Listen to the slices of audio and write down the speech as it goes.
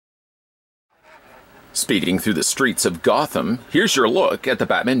Speeding through the streets of Gotham, here's your look at the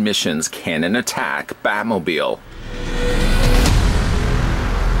Batman Missions Cannon Attack Batmobile.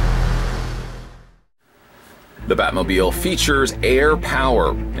 The Batmobile features air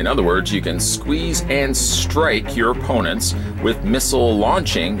power. In other words, you can squeeze and strike your opponents with missile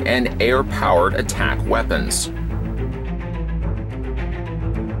launching and air-powered attack weapons.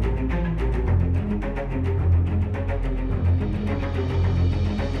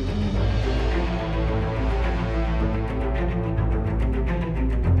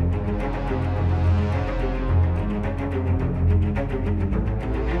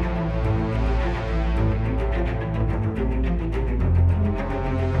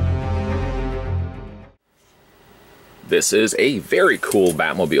 This is a very cool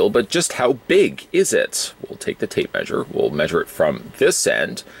Batmobile, but just how big is it? We'll take the tape measure, we'll measure it from this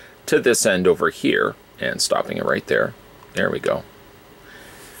end to this end over here, and stopping it right there. There we go.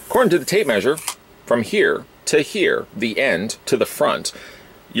 According to the tape measure, from here to here, the end to the front,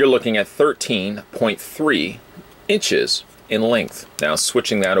 you're looking at 13.3 inches in length. Now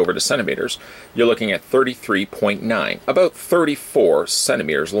switching that over to centimeters, you're looking at 33.9, about 34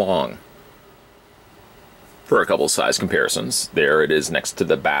 centimeters long. For a couple size comparisons, there it is next to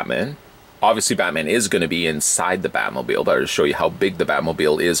the Batman. Obviously Batman is going to be inside the Batmobile, but I'll just show you how big the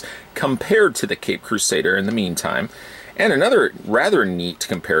Batmobile is compared to the Cape Crusader in the meantime. And another rather neat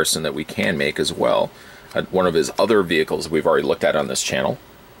comparison that we can make as well, one of his other vehicles we've already looked at on this channel.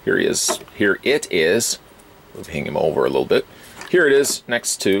 Here he is. Here it is. Moving him over a little bit. Here it is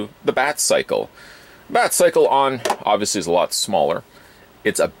next to the Batcycle. Batcycle on obviously is a lot smaller.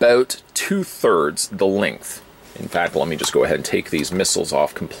 It's about 2/3 the length. In fact, let me just go ahead and take these missiles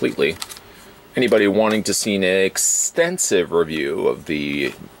off completely. Anybody wanting to see an extensive review of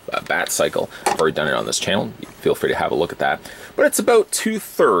the Batcycle, I've already done it on this channel. Feel free to have a look at that. But it's about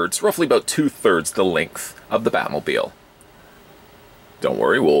 2/3, roughly about 2/3 the length of the Batmobile. Don't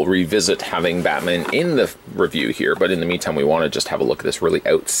worry, we'll revisit having Batman in the review here, but in the meantime we want to just have a look at this really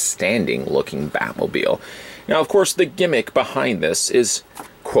outstanding looking Batmobile. Now, of course, the gimmick behind this is,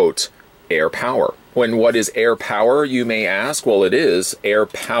 quote, air power. When what is air power, you may ask? Well, it is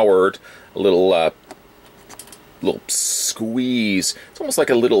air-powered little squeeze. It's almost like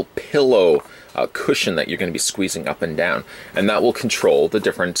a little pillow cushion that you're going to be squeezing up and down, and that will control the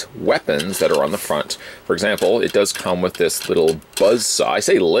different weapons that are on the front. For example, it does come with this little buzzsaw. I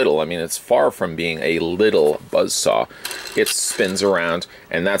say little, I mean it's far from being a little buzzsaw. It spins around,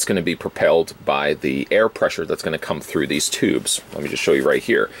 and that's going to be propelled by the air pressure that's going to come through these tubes. Let me just show you right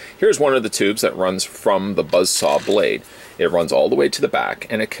here. Here's one of the tubes that runs from the buzzsaw blade. It runs all the way to the back,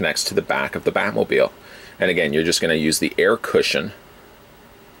 and it connects to the back of the Batmobile. And again, you're just going to use the air cushion.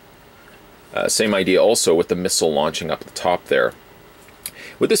 Same idea also with the missile launching up at the top there.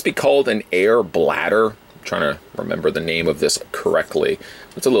 Would this be called an air bladder? I'm trying to remember the name of this correctly.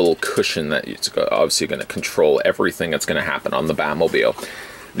 It's a little cushion that it's obviously going to control everything that's going to happen on the Batmobile.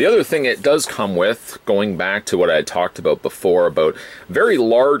 The other thing it does come with, going back to what I had talked about before, about very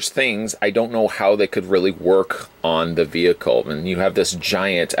large things, I don't know how they could really work on the vehicle. And you have this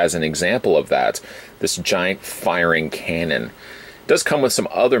giant, as an example of that, this giant firing cannon. Does come with some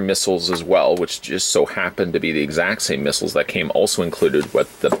other missiles as well, which just so happen to be the exact same missiles that came also included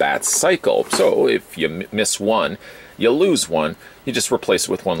with the Batcycle. So if you miss one, you lose one, you just replace it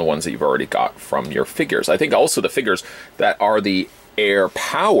with one of the ones that you've already got from your figures. I think also the figures that are the air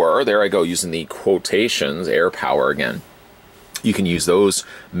power, there I go using the quotations, air power again, you can use those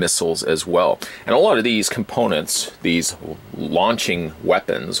missiles as well. And a lot of these components, these launching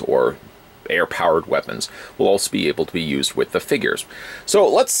weapons or air-powered weapons, will also be able to be used with the figures. So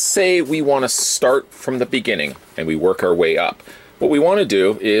let's say we want to start from the beginning and we work our way up. What we want to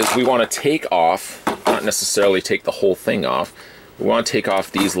do is we want to take off, not necessarily take the whole thing off, we want to take off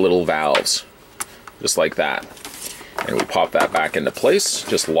these little valves, just like that. And we pop that back into place,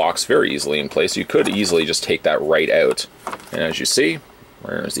 just locks very easily in place. You could easily just take that right out. And as you see,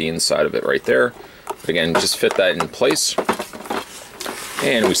 there's the inside of it right there. But again, just fit that in place.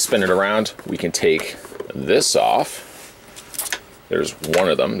 And we spin it around, we can take this off. There's one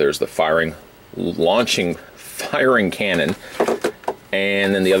of them, there's the launching firing cannon.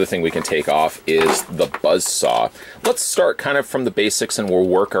 And then the other thing we can take off is the buzzsaw. Let's start kind of from the basics and we'll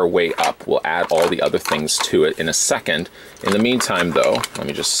work our way up. We'll add all the other things to it in a second. In the meantime though, let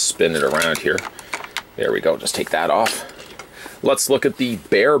me just spin it around here. There we go, just take that off. Let's look at the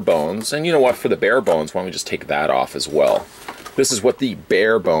bare bones. And you know what, for the bare bones, why don't we just take that off as well. This is what the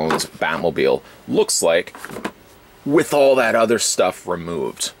bare bones Batmobile looks like with all that other stuff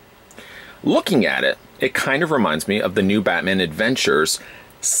removed. Looking at it, it kind of reminds me of the new Batman Adventures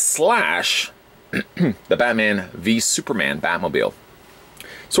 / the Batman v Superman Batmobile.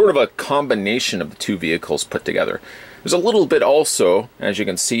 Sort of a combination of the two vehicles put together. There's a little bit also, as you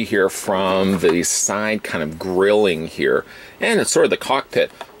can see here, from the side kind of grilling here, and it's sort of the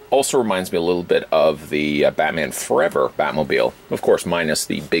cockpit. Also reminds me a little bit of the Batman Forever Batmobile, of course minus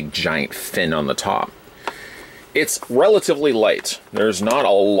the big giant fin on the top. It's relatively light. There's not a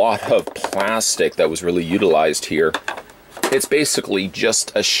lot of plastic that was really utilized here. It's basically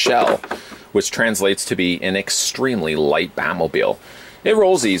just a shell, which translates to be an extremely light Batmobile. It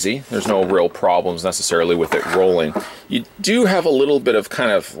rolls easy. There's no real problems necessarily with it rolling. You do have a little bit of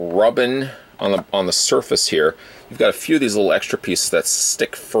kind of rubbing on the surface here. You've got a few of these little extra pieces that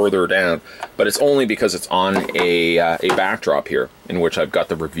stick further down, but it's only because it's on a backdrop here, in which I've got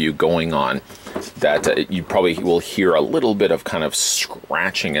the review going on, that you probably will hear a little bit of kind of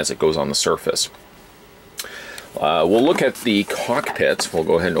scratching as it goes on the surface. We'll look at the cockpit. We'll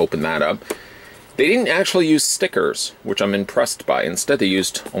go ahead and open that up. They didn't actually use stickers, which I'm impressed by. Instead, they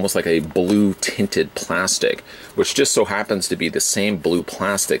used almost like a blue tinted plastic, which just so happens to be the same blue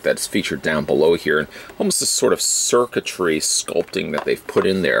plastic that's featured down below here, and almost this sort of circuitry sculpting that they've put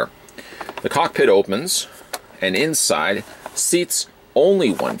in there. The cockpit opens, and inside seats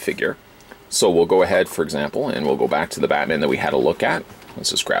only one figure. So we'll go ahead, for example, and we'll go back to the Batman that we had a look at.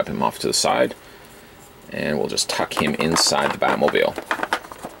 Let's just grab him off to the side, and we'll just tuck him inside the Batmobile.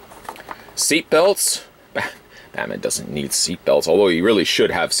 Seatbelts. Batman doesn't need seatbelts, although he really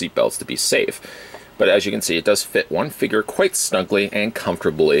should have seatbelts to be safe. But as you can see, it does fit one figure quite snugly and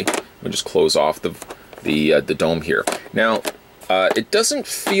comfortably. We'll just close off the dome here. Now, it doesn't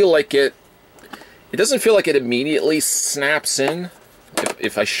feel like it. It doesn't feel like it immediately snaps in.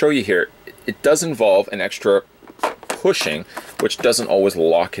 If I show you here, it does involve an extra pushing, which doesn't always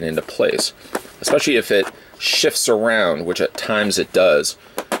lock it into place, especially if it shifts around, which at times it does.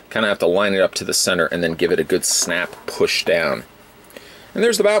 Kind of have to line it up to the center and then give it a good snap push down. And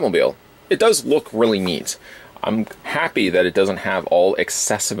there's the Batmobile. It does look really neat. I'm happy that it doesn't have all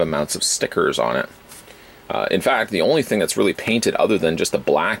excessive amounts of stickers on it. In fact, the only thing that's really painted other than just the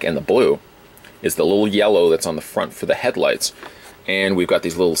black and the blue is the little yellow that's on the front for the headlights. And we've got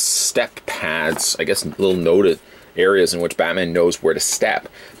these little step pads, I guess little noted areas in which Batman knows where to step.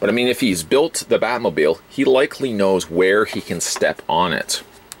 But I mean, if he's built the Batmobile, he likely knows where he can step on it.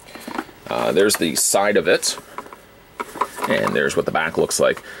 There's the side of it, and there's what the back looks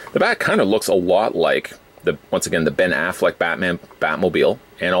like. The back kind of looks a lot like, once again, the Ben Affleck Batman Batmobile,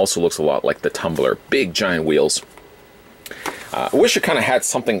 and also looks a lot like the Tumbler. Big, giant wheels. I wish it kind of had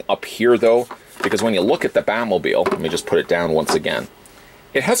something up here, though, because when you look at the Batmobile, let me just put it down once again,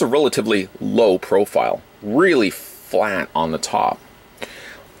 it has a relatively low profile, really flat on the top.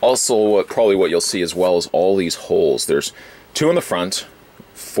 Also, probably what you'll see as well is all these holes. There's two in the front,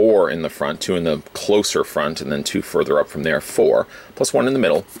 4 in the front, 2 in the closer front, and then 2 further up from there, 4, plus 1 in the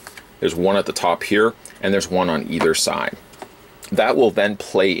middle. There's 1 at the top here, and there's 1 on either side. That will then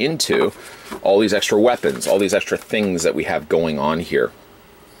play into all these extra weapons, all these extra things that we have going on here.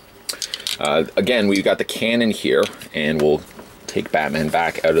 Again, we've got the cannon here, and we'll take Batman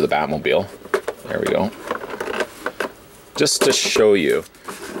back out of the Batmobile. There we go. Just to show you,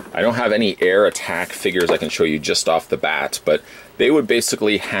 I don't have any air attack figures I can show you just off the bat, but they would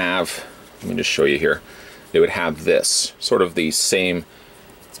basically have, let me just show you here, they would have this, sort of the same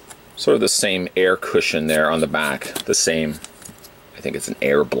air cushion there on the back, the same, I think it's an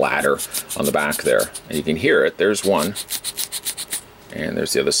air bladder on the back there, and you can hear it. There's one, and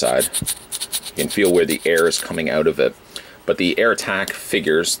there's the other side. You can feel where the air is coming out of it. But the air attack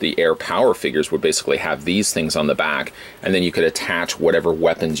figures, the air power figures, would basically have these things on the back, and then you could attach whatever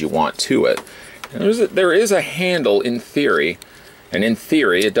weapons you want to it. And there is a handle in theory, and in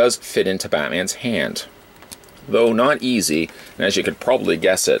theory it does fit into Batman's hand. Though not easy, and as you could probably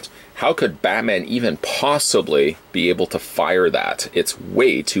guess it, how could Batman even possibly be able to fire that? It's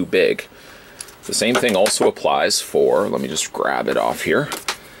way too big. The same thing also applies for, let me just grab it off here,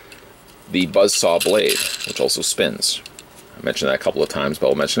 the buzzsaw blade, which also spins. I mentioned that a couple of times, but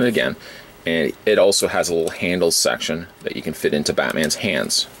I'll mention it again. And it also has a little handle section that you can fit into Batman's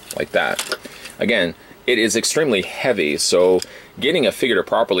hands, like that. Again, it is extremely heavy, so getting a figure to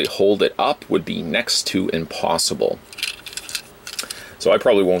properly hold it up would be next to impossible. So I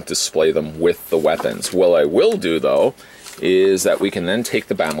probably won't display them with the weapons. What I will do, though, is that we can then take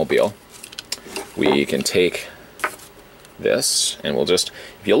the Batmobile. We can take this, and we'll just,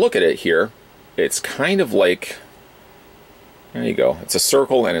 if you look at it here, it's kind of like, there you go, it's a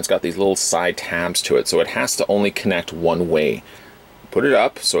circle and it's got these little side tabs to it, so it has to only connect one way. Put it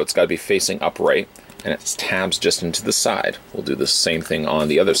up, so it's got to be facing upright, and it tabs just into the side. We'll do the same thing on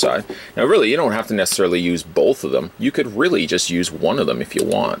the other side. Now really, you don't have to necessarily use both of them. You could really just use one of them if you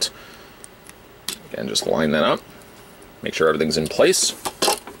want. Again, just line that up. Make sure everything's in place.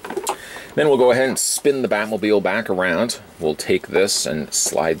 Then we'll go ahead and spin the Batmobile back around. We'll take this and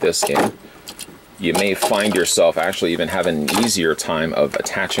slide this in. You may find yourself actually even having an easier time of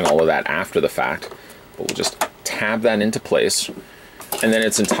attaching all of that after the fact. But we'll just tab that into place. And then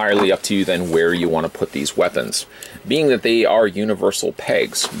it's entirely up to you then where you want to put these weapons. Being that they are universal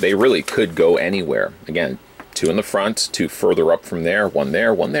pegs, they really could go anywhere. Again, 2 in the front, 2 further up from there, 1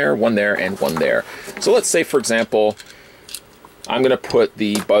 there, 1 there, 1 there, and 1 there. So let's say, for example, I'm going to put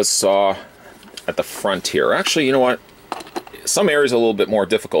the buzzsaw at the front here. Actually, you know what? Some areas are a little bit more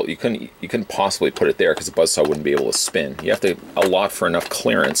difficult. You couldn't possibly put it there because the buzzsaw wouldn't be able to spin. You have to allot for enough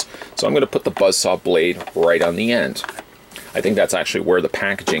clearance. So I'm going to put the buzzsaw blade right on the end. I think that's actually where the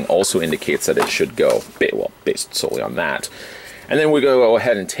packaging also indicates that it should go. Well, based solely on that. And then we go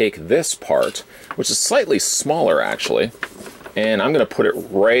ahead and take this part, which is slightly smaller actually, and I'm going to put it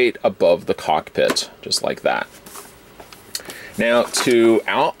right above the cockpit, just like that. Now, to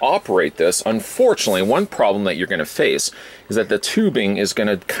operate this, unfortunately, one problem that you're going to face is that the tubing is going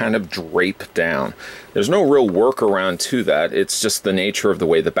to kind of drape down. There's no real workaround to that. It's just the nature of the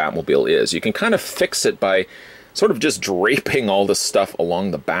way the Batmobile is. You can kind of fix it by sort of just draping all the stuff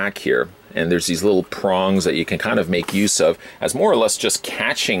along the back here. And there's these little prongs that you can kind of make use of as more or less just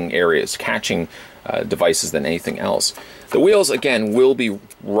catching areas, catching devices than anything else. The wheels, again, will be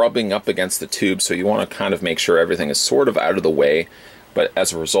rubbing up against the tube, so you want to kind of make sure everything is sort of out of the way, but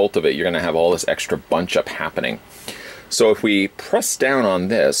as a result of it, you're going to have all this extra bunch up happening. So if we press down on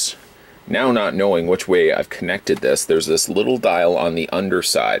this, now not knowing which way I've connected this, there's this little dial on the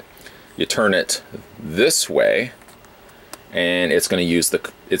underside. You turn it this way, and it's going to use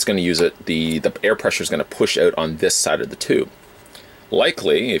the air pressure is going to push out on this side of the tube.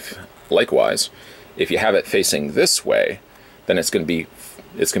 Likewise, if you have it facing this way, then it's going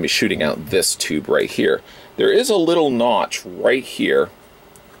to be shooting out this tube right here. There is a little notch right here.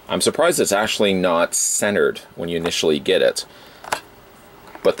 I'm surprised it's actually not centered when you initially get it,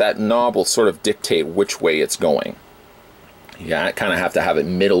 but that knob will sort of dictate which way it's going. Yeah, I kind of have to have it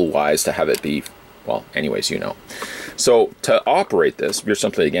middle-wise to have it be, well, anyways, you know. So to operate this, you're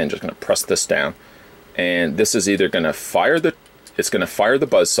simply, again, just going to press this down, and this is either going to fire the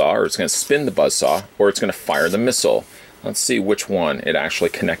buzzsaw, or it's going to spin the buzzsaw, or it's going to fire the missile. Let's see which one it actually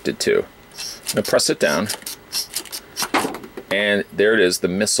connected to. I'm going to press it down, and there it is, the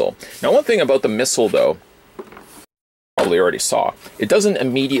missile. Now, one thing about the missile, though, probably already saw, it doesn't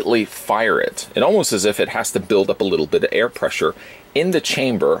immediately fire it. It almost as if it has to build up a little bit of air pressure in the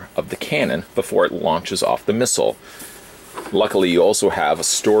chamber of the cannon before it launches off the missile. Luckily, you also have a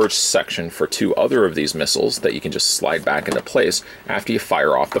storage section for 2 other of these missiles that you can just slide back into place after you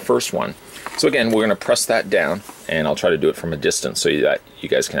fire off the first one. So again, we're going to press that down, and I'll try to do it from a distance so that you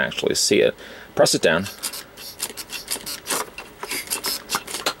guys can actually see it. Press it down,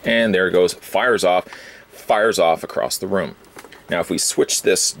 and there it goes, fires off across the room. Now if we switch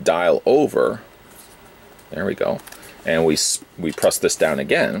this dial over, there we go, and we press this down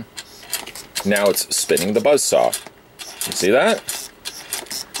again, now it's spinning the buzzsaw. You see that?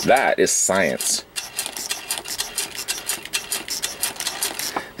 That is science.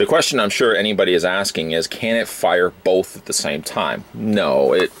 The question I'm sure anybody is asking is, can it fire both at the same time?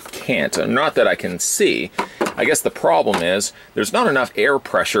 No, it can't. Not that I can see. I guess the problem is there's not enough air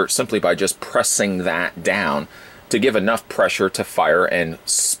pressure simply by just pressing that down to give enough pressure to fire and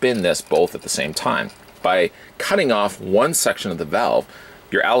spin this both at the same time. By cutting off one section of the valve,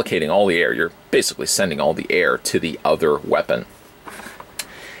 you're allocating all the air. You're basically sending all the air to the other weapon.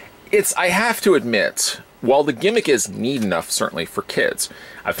 I have to admit, while the gimmick is neat enough, certainly for kids,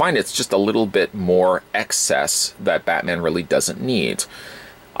 I find it's just a little bit more excess that Batman really doesn't need.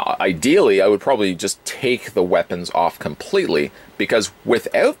 Ideally, I would probably just take the weapons off completely, because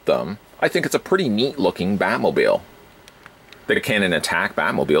without them, I think it's a pretty neat looking Batmobile. The Cannon Attack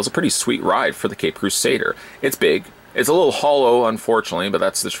Batmobile is a pretty sweet ride for the Cape Crusader. It's big. It's a little hollow, unfortunately, but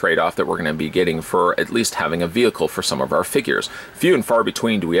that's the trade-off that we're going to be getting for at least having a vehicle for some of our figures. Few and far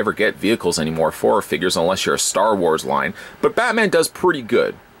between do we ever get vehicles anymore for our figures unless you're a Star Wars line, but Batman does pretty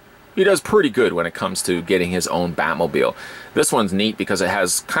good. He does pretty good when it comes to getting his own Batmobile. This one's neat because it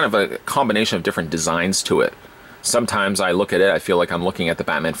has kind of a combination of different designs to it. Sometimes I look at it, I feel like I'm looking at the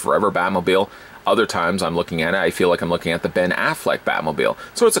Batman Forever Batmobile. Other times I'm looking at it, I feel like I'm looking at the Ben Affleck Batmobile.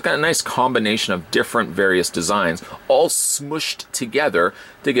 So it's a nice combination of different various designs, all smushed together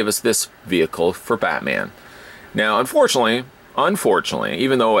to give us this vehicle for Batman. Now, unfortunately, Unfortunately,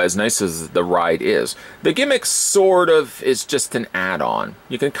 even though as nice as the ride is, the gimmick sort of is just an add-on.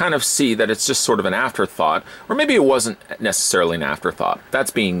 You can kind of see that it's just sort of an afterthought, or maybe it wasn't necessarily an afterthought.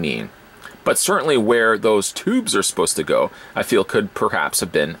 That's being mean. But certainly where those tubes are supposed to go, I feel could perhaps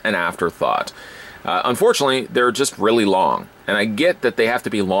have been an afterthought. Unfortunately, they're just really long. And I get that they have to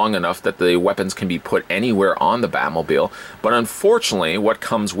be long enough that the weapons can be put anywhere on the Batmobile. But unfortunately, what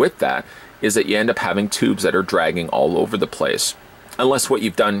comes with that is that you end up having tubes that are dragging all over the place. Unless what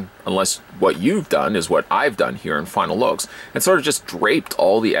you've done is what I've done here in Final Looks, and sort of just draped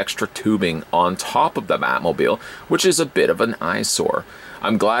all the extra tubing on top of the Batmobile, which is a bit of an eyesore.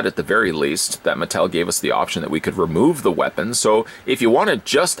 I'm glad at the very least that Mattel gave us the option that we could remove the weapons, so if you wanted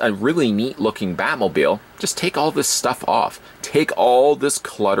just a really neat looking Batmobile, just take all this stuff off. Take all this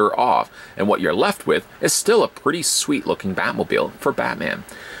clutter off, and what you're left with is still a pretty sweet looking Batmobile for Batman.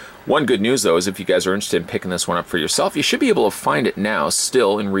 One good news, though, is if you guys are interested in picking this one up for yourself, you should be able to find it now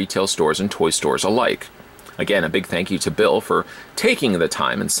still in retail stores and toy stores alike. Again, a big thank you to Bill for taking the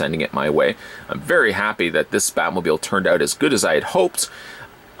time and sending it my way. I'm very happy that this Batmobile turned out as good as I had hoped.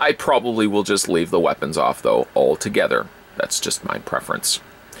 I probably will just leave the weapons off, though, altogether. That's just my preference.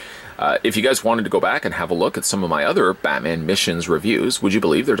 If you guys wanted to go back and have a look at some of my other Batman Missions reviews, would you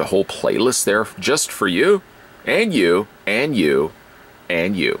believe there's a whole playlist there just for you, and you, and you,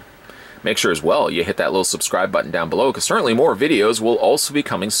 and you. Make sure as well you hit that little subscribe button down below, because certainly more videos will also be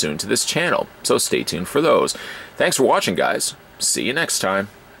coming soon to this channel, so stay tuned for those. Thanks for watching, guys. See you next time.